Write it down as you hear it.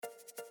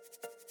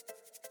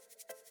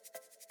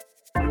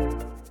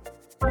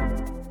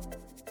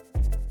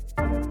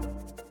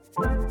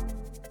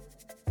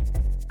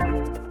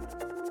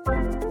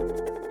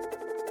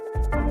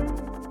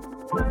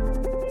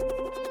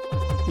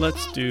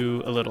Let's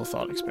do a little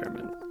thought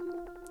experiment.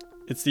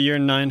 It's the year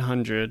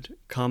 900,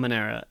 Common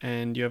Era,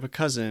 and you have a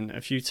cousin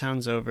a few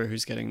towns over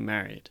who's getting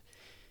married.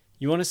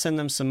 You want to send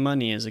them some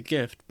money as a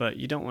gift, but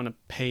you don't want to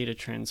pay to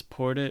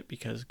transport it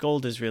because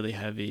gold is really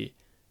heavy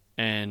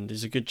and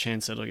there's a good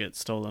chance it'll get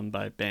stolen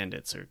by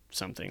bandits or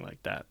something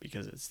like that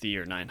because it's the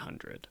year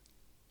 900.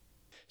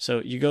 So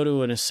you go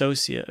to an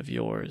associate of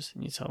yours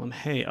and you tell them,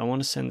 hey, I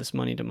want to send this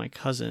money to my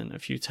cousin a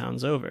few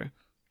towns over.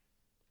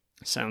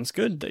 Sounds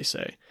good, they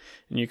say,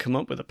 and you come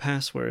up with a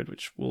password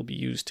which will be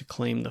used to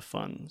claim the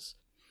funds.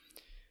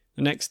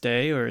 The next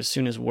day, or as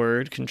soon as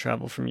word can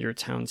travel from your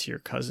town to your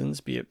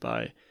cousin's, be it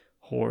by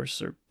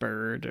horse or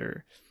bird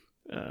or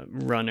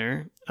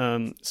runner,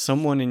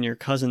 someone in your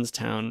cousin's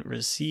town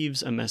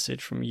receives a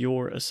message from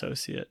your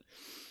associate.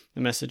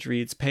 The message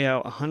reads, pay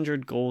out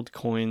 100 gold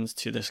coins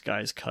to this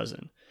guy's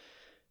cousin.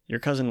 Your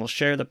cousin will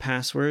share the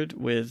password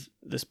with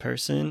this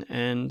person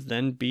and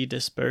then be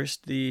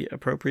disbursed the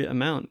appropriate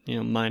amount,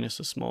 minus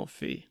a small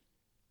fee.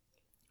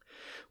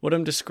 What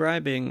I'm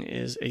describing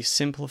is a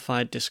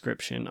simplified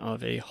description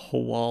of a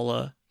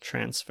hawala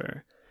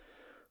transfer.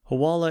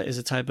 Hawala is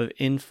a type of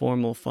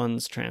informal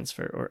funds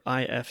transfer, or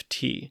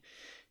IFT.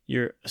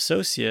 Your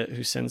associate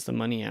who sends the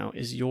money out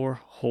is your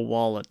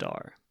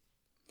hawaladar.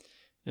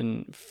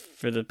 And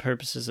for the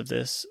purposes of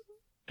this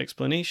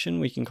explanation,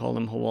 we can call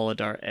them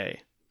Hawaladar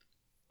A.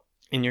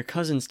 In your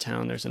cousin's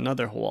town, there's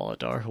another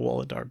Hawaladar,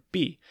 Hawaladar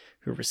B,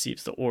 who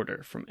receives the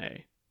order from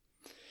A.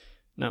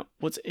 Now,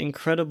 what's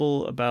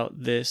incredible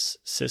about this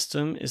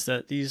system is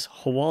that these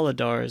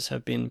Hawaladars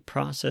have been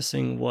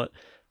processing what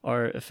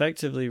are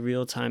effectively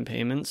real-time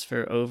payments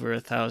for over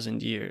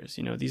 1,000 years.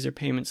 These are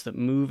payments that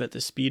move at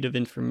the speed of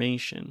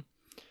information.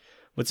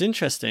 What's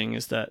interesting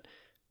is that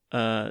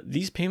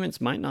these payments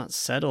might not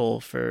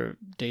settle for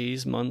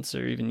days, months,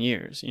 or even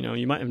years.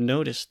 You might have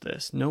noticed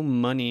this. No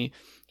money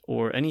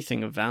or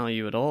anything of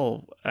value at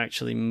all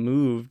actually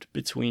moved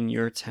between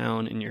your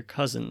town and your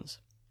cousins.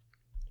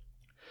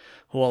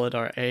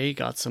 Hawaladar A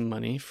got some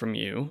money from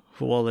you.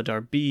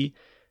 Hawaladar B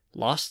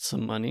lost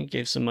some money,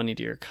 gave some money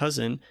to your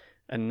cousin,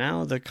 and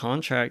now the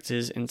contract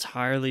is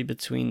entirely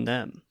between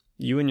them.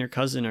 You and your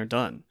cousin are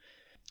done.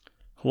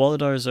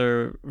 Hawaladars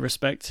are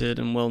respected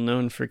and well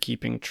known for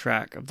keeping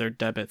track of their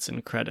debits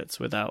and credits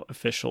without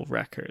official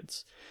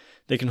records.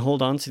 They can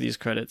hold on to these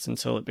credits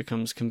until it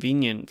becomes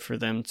convenient for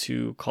them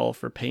to call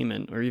for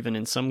payment, or even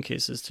in some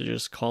cases to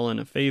just call in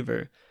a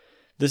favor.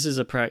 This is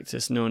a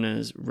practice known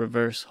as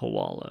reverse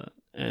hawala,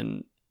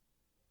 and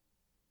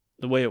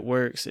the way it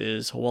works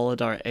is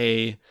Hawaladar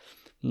A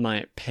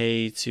might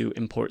pay to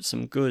import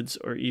some goods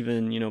or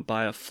even,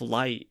 buy a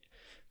flight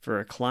for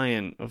a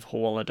client of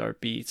Hawaladar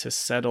B to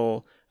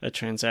settle a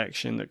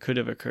transaction that could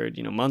have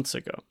occurred, months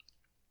ago.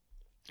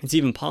 It's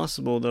even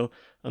possible, though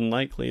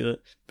unlikely,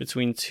 that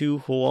between two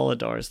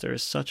Hawaladars there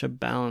is such a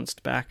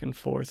balanced back and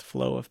forth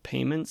flow of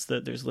payments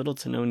that there's little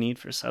to no need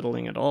for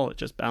settling at all. It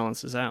just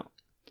balances out.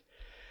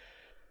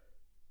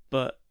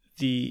 But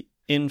the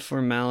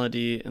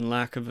informality and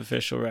lack of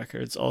official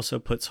records also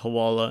puts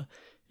hawala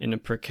in a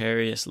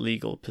precarious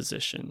legal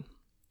position.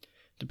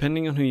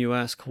 Depending on who you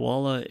ask,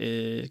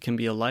 hawala can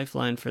be a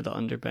lifeline for the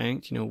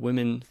underbanked,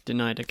 women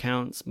denied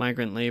accounts,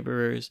 migrant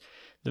laborers,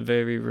 the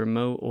very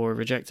remote or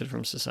rejected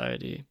from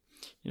society,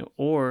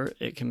 or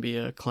it can be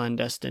a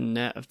clandestine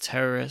net of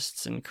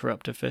terrorists and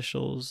corrupt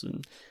officials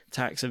and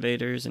tax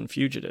evaders and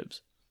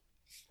fugitives.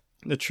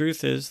 The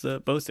truth is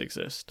that both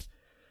exist.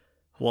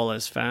 Hawala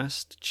is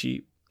fast,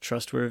 cheap,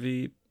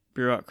 trustworthy,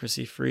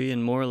 bureaucracy-free,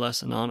 and more or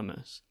less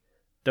anonymous.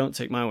 Don't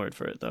take my word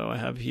for it, though. I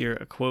have here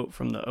a quote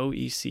from the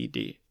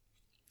OECD.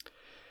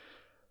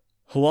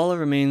 Hawala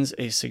remains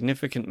a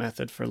significant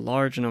method for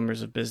large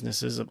numbers of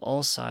businesses of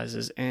all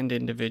sizes and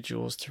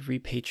individuals to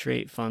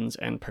repatriate funds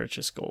and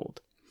purchase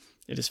gold.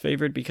 It is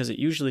favored because it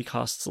usually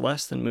costs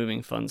less than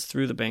moving funds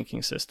through the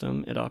banking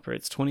system. It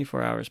operates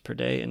 24 hours per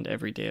day and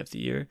every day of the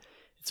year.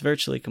 It's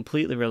virtually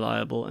completely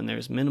reliable, and there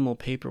is minimal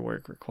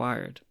paperwork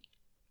required.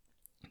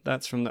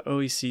 That's from the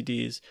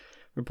OECD's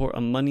report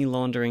on money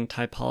laundering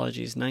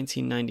typologies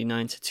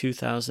 1999 to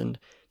 2000.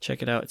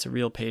 Check it out. It's a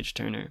real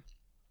page-turner.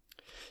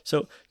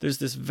 So there's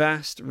this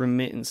vast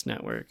remittance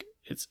network.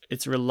 It's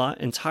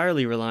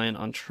entirely reliant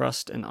on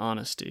trust and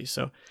honesty.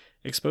 So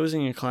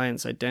exposing a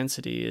client's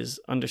identity is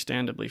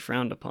understandably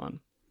frowned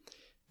upon.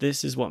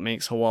 This is what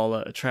makes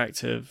hawala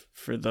attractive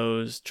for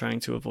those trying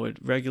to avoid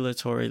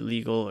regulatory,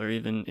 legal, or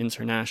even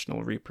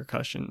international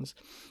repercussions.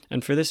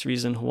 And for this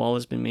reason, hawala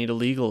has been made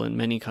illegal in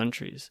many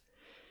countries.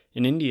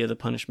 In India, the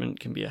punishment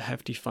can be a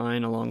hefty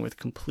fine along with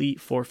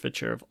complete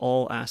forfeiture of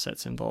all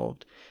assets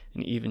involved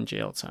and even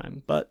jail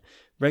time. But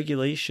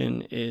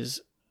regulation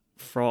is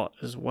fraught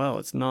as well.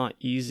 It's not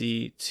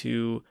easy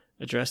to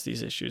address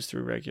these issues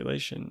through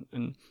regulation.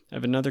 And I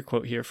have another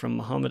quote here from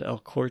Mohammed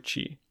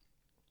El-Korchi.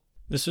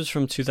 This was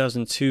from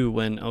 2002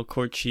 when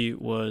El-Korchi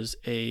was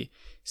a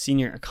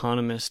senior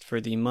economist for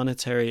the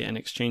Monetary and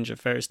Exchange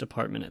Affairs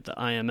Department at the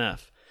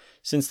IMF.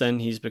 Since then,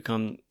 he's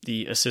become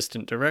the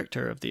assistant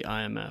director of the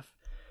IMF.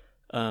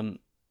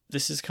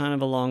 This is kind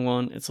of a long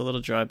one. It's a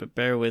little dry, but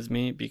bear with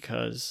me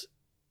because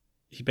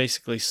he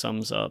basically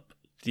sums up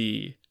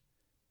the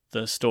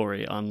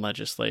story on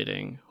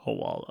legislating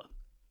Hawala.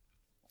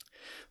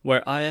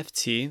 Where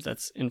IFT,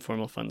 that's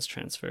informal funds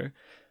transfer,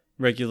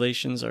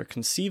 regulations are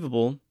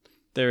conceivable,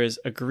 there is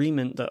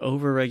agreement that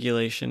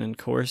overregulation and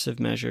coercive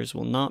measures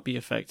will not be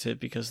effective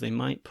because they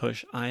might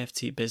push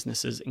IFT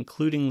businesses,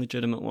 including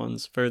legitimate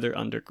ones, further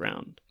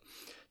underground.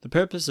 The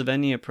purpose of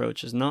any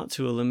approach is not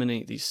to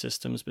eliminate these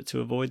systems, but to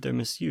avoid their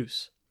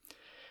misuse.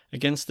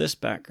 Against this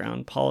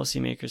background,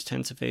 policymakers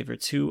tend to favor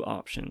two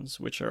options,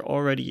 which are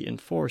already in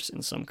force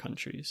in some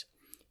countries: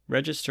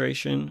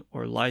 registration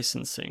or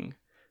licensing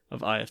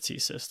of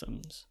IFT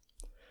systems.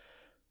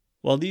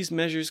 While these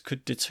measures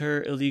could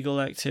deter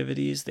illegal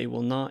activities, they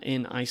will not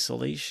in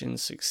isolation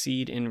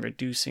succeed in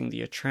reducing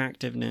the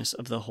attractiveness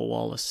of the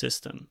Hawala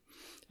system.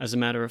 As a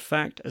matter of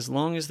fact, as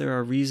long as there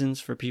are reasons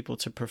for people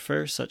to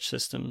prefer such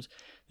systems,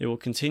 they will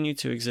continue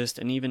to exist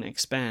and even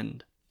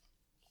expand.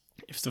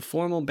 If the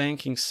formal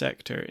banking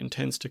sector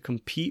intends to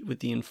compete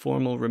with the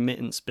informal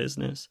remittance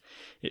business,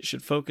 it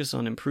should focus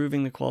on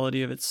improving the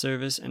quality of its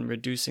service and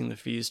reducing the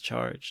fees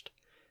charged.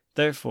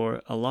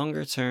 Therefore, a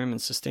longer-term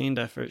and sustained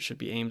effort should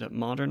be aimed at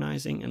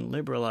modernizing and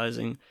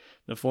liberalizing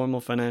the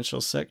formal financial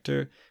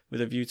sector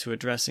with a view to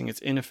addressing its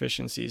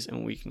inefficiencies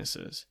and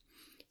weaknesses.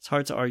 It's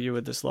hard to argue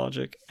with this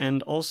logic,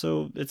 and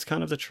also it's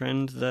kind of the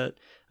trend that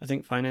I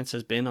think finance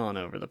has been on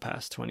over the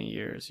past 20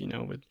 years,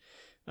 with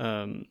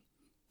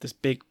this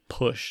big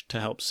push to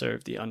help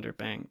serve the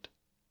underbanked.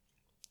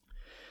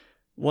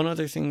 One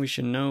other thing we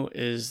should note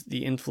is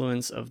the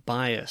influence of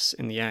bias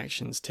in the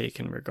actions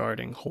taken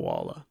regarding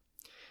Hawala.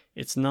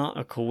 It's not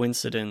a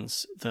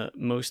coincidence that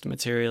most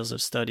materials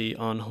of study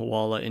on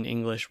Hawala in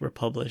English were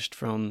published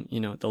from,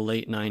 the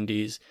late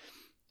 90s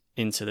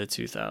into the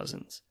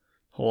 2000s.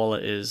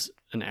 Hawala is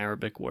an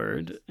Arabic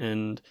word,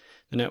 and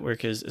the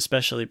network is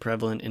especially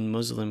prevalent in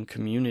Muslim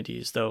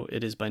communities, though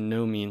it is by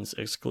no means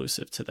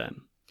exclusive to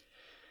them.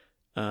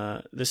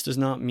 This does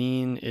not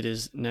mean it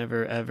is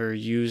never ever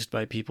used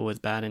by people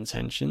with bad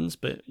intentions,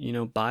 but,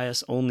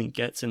 bias only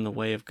gets in the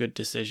way of good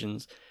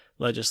decisions,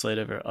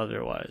 legislative or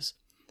otherwise.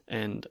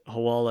 And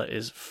Hawala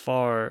is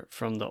far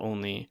from the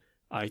only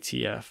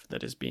ITF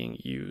that is being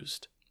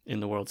used in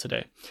the world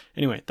today.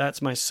 Anyway,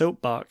 that's my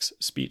soapbox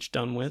speech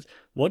done with.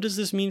 What does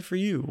this mean for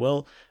you?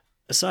 Well,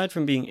 aside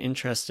from being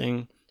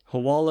interesting,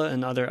 Hawala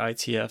and other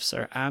ITFs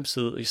are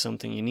absolutely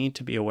something you need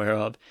to be aware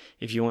of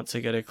if you want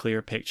to get a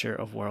clear picture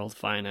of world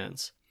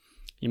finance.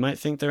 You might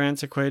think they're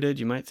antiquated,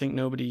 you might think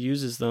nobody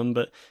uses them,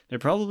 but they're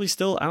probably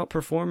still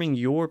outperforming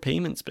your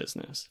payments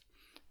business.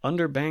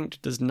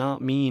 Underbanked does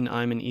not mean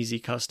I'm an easy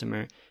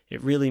customer.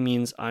 It really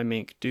means I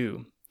make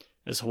do.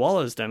 As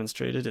Hawala has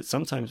demonstrated, it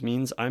sometimes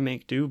means I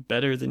make do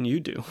better than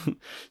you do.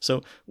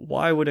 So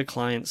why would a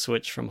client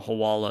switch from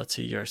Hawala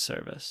to your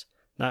service?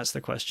 That's the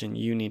question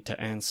you need to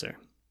answer.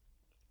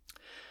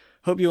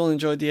 Hope you all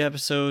enjoyed the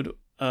episode.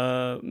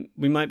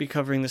 We might be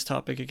covering this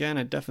topic again.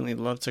 I'd definitely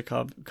love to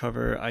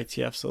cover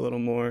ITFs a little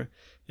more.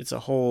 It's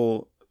a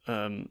whole,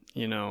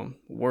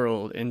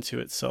 world into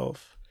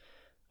itself.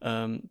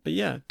 But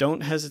yeah,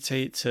 don't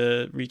hesitate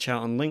to reach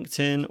out on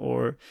LinkedIn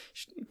or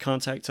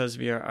contact us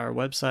via our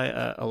website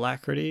at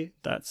Alacrity.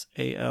 That's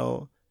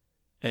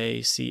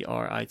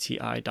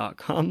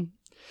ALACRITI.com.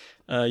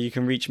 You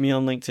can reach me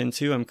on LinkedIn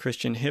too. I'm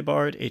Christian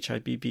Hibbard,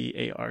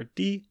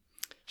 Hibbard.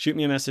 Shoot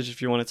me a message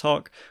if you want to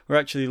talk. We're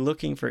actually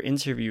looking for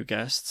interview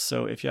guests,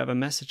 so if you have a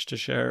message to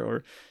share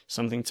or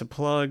something to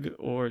plug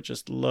or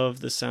just love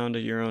the sound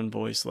of your own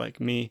voice like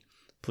me,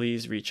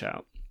 please reach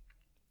out.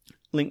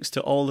 Links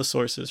to all the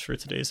sources for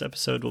today's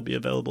episode will be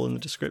available in the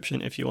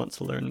description if you want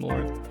to learn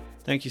more.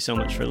 Thank you so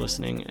much for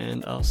listening,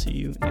 and I'll see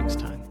you next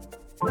time.